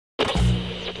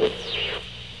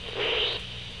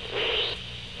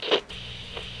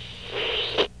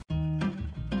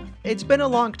It's been a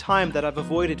long time that I've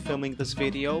avoided filming this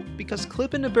video because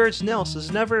clipping a bird's nails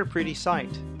is never a pretty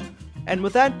sight. And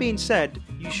with that being said,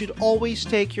 you should always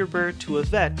take your bird to a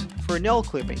vet for nail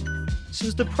clipping,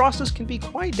 since the process can be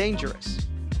quite dangerous.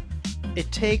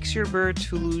 It takes your bird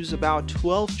to lose about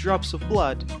 12 drops of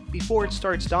blood before it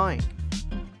starts dying.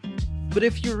 But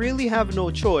if you really have no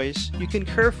choice, you can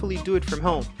carefully do it from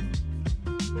home.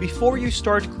 Before you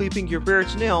start clipping your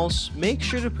bird's nails, make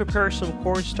sure to prepare some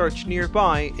cornstarch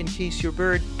nearby in case your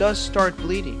bird does start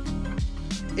bleeding.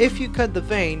 If you cut the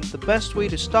vein, the best way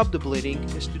to stop the bleeding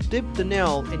is to dip the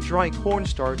nail in dry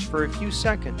cornstarch for a few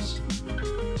seconds.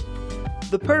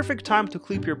 The perfect time to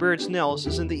clip your bird's nails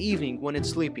is in the evening when it's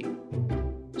sleepy.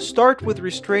 Start with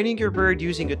restraining your bird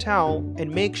using a towel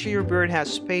and make sure your bird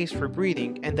has space for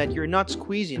breathing and that you're not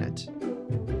squeezing it.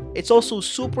 It's also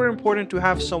super important to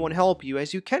have someone help you,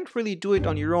 as you can't really do it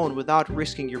on your own without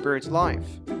risking your bird's life.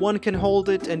 One can hold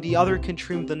it and the other can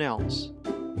trim the nails.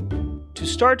 To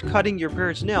start cutting your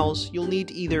bird's nails, you'll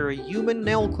need either a human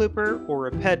nail clipper or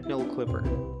a pet nail clipper,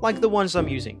 like the ones I'm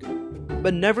using.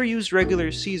 But never use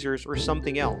regular scissors or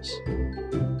something else.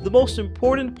 The most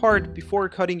important part before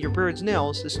cutting your bird's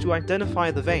nails is to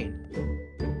identify the vein.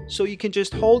 So you can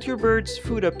just hold your bird's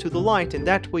foot up to the light and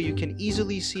that way you can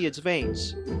easily see its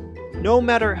veins. No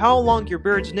matter how long your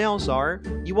bird's nails are,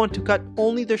 you want to cut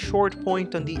only the short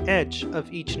point on the edge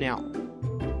of each nail.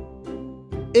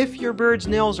 If your bird's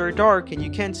nails are dark and you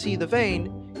can't see the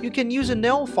vein, you can use a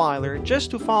nail filer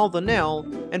just to file the nail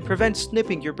and prevent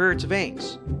snipping your bird's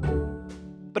veins.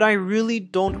 But I really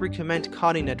don't recommend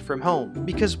cutting it from home,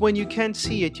 because when you can't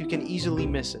see it, you can easily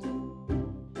miss it.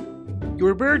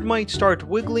 Your bird might start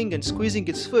wiggling and squeezing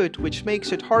its foot, which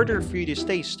makes it harder for you to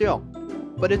stay still.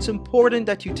 But it's important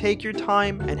that you take your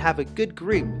time and have a good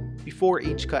grip before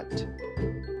each cut.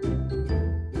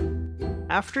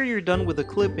 After you're done with the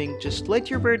clipping, just let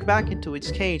your bird back into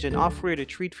its cage and offer it a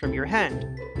treat from your hand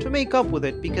to make up with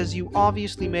it, because you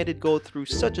obviously made it go through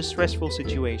such a stressful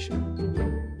situation.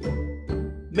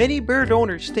 Many bird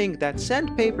owners think that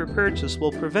sandpaper purchase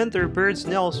will prevent their bird's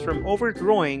nails from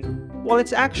overgrowing, while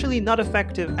it's actually not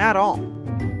effective at all,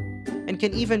 and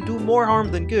can even do more harm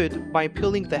than good by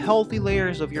peeling the healthy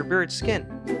layers of your bird's skin.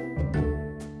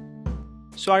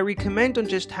 So I recommend on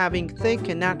just having thick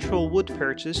and natural wood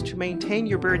purchase to maintain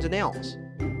your bird's nails,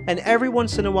 and every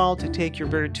once in a while to take your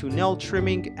bird to nail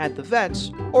trimming at the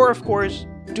vets, or of course,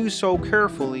 do so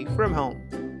carefully from home.